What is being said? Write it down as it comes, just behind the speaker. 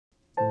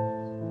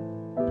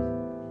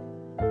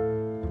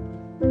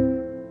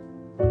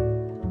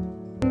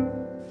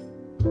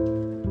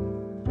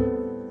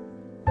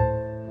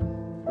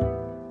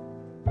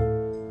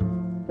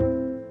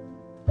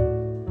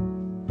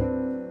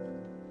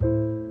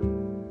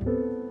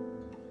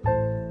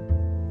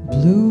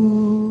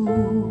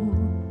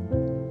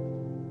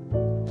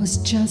was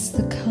just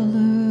the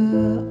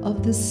color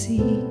of the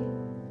sea,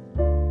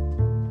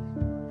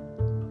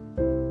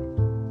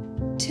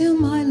 till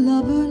my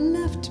lover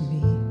left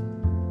me.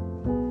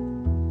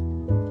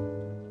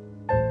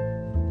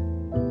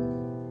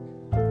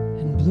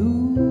 And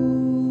blue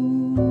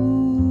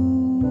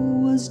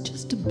was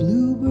just a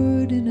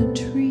bluebird in a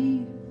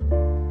tree,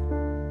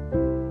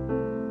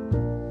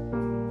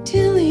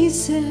 till he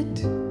said,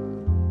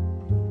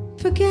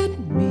 forget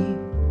me.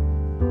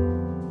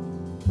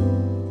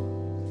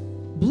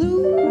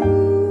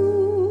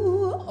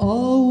 Blue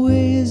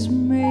always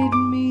made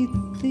me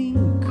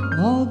think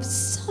of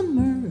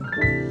summer,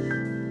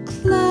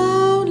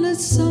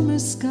 cloudless summer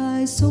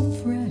sky so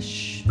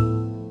fresh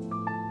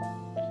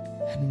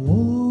and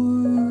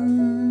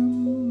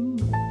warm.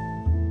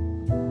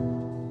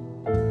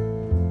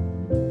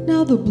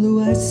 Now the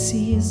blue I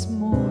see is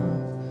more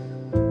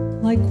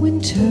like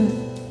winter,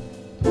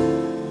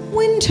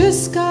 winter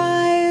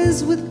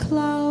skies with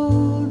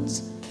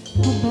clouds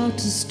about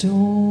to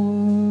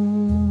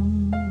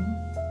storm.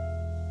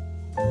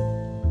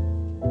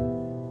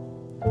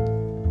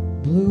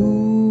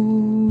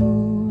 Blue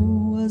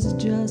was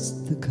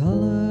just the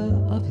color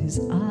of his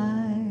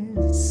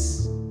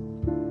eyes,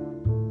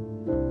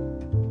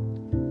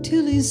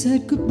 till he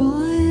said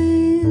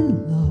goodbye,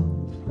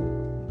 love.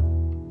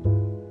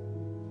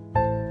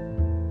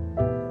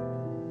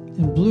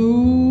 And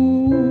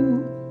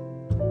blue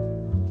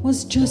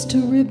was just a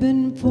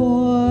ribbon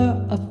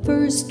for a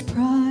first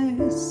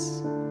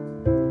prize,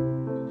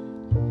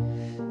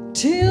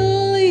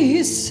 till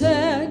he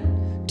said,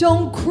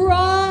 don't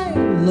cry,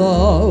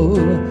 love.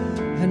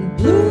 And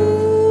blues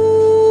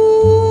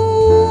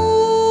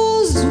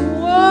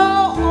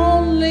were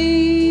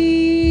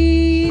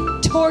only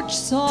torch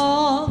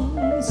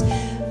songs,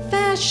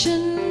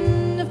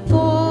 fashioned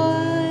for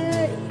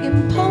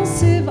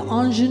impulsive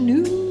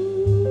ingenues.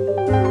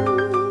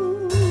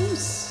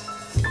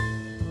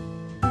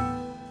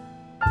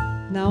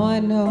 Now I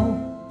know,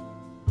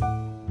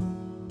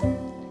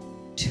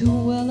 too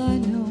well I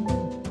know,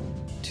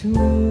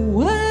 too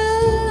well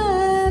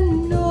I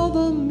know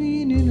the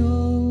meaning of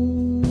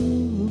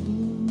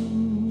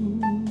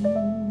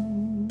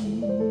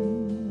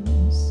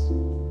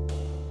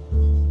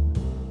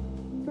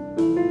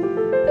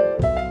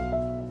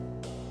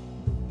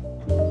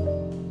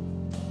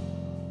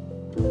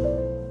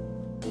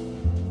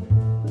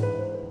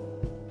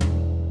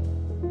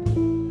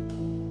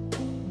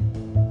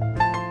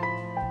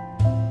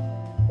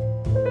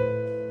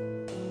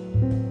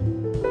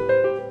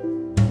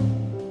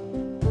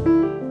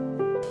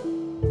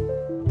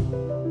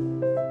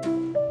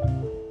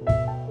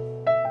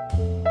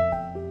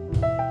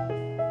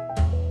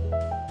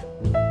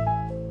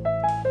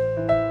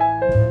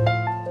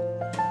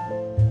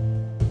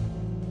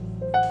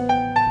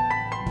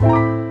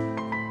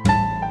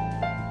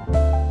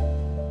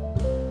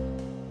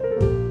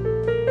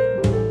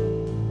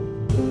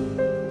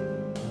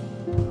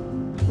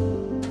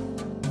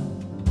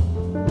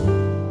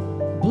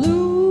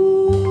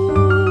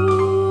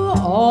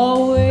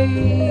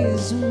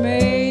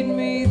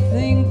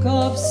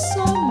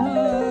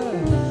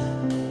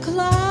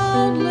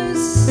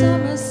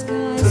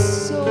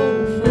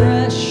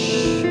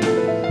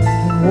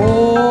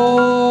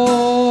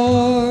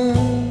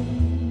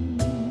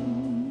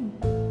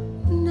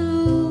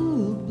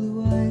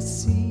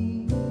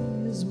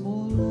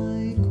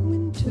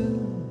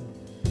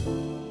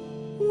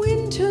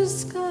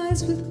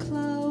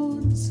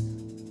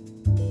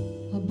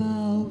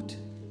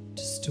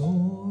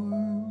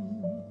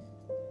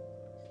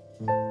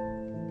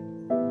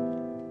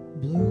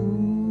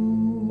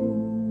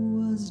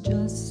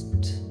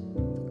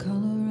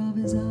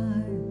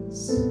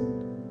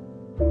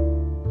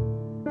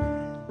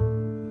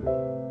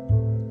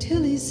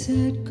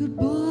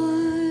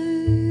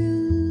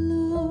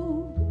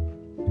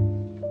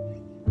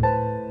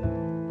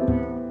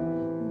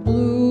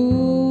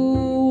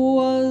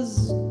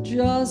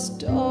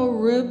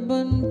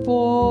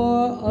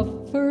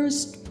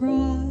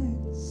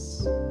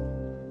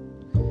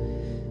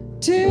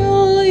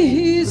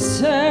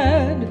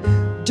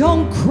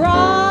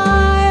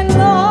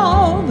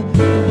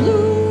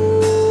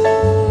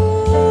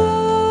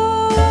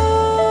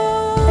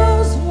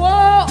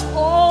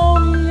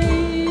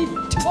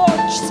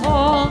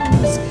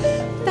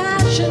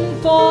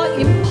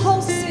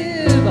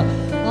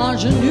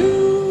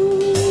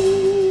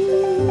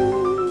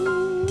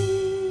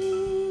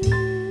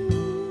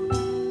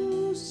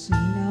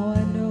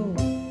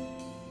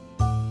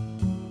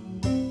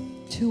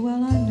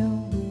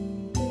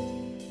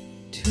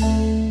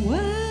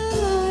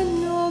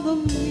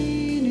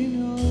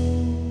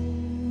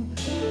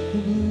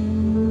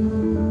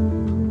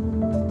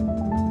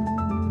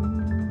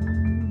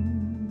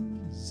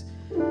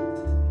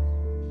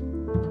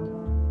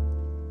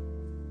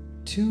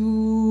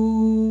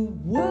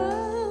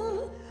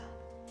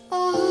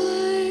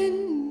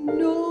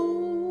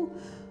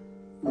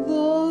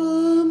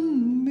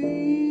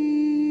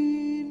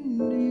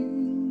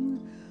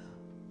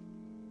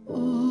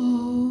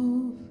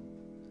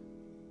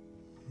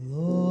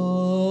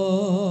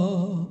love.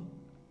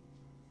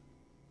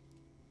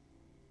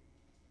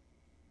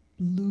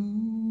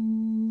 blue.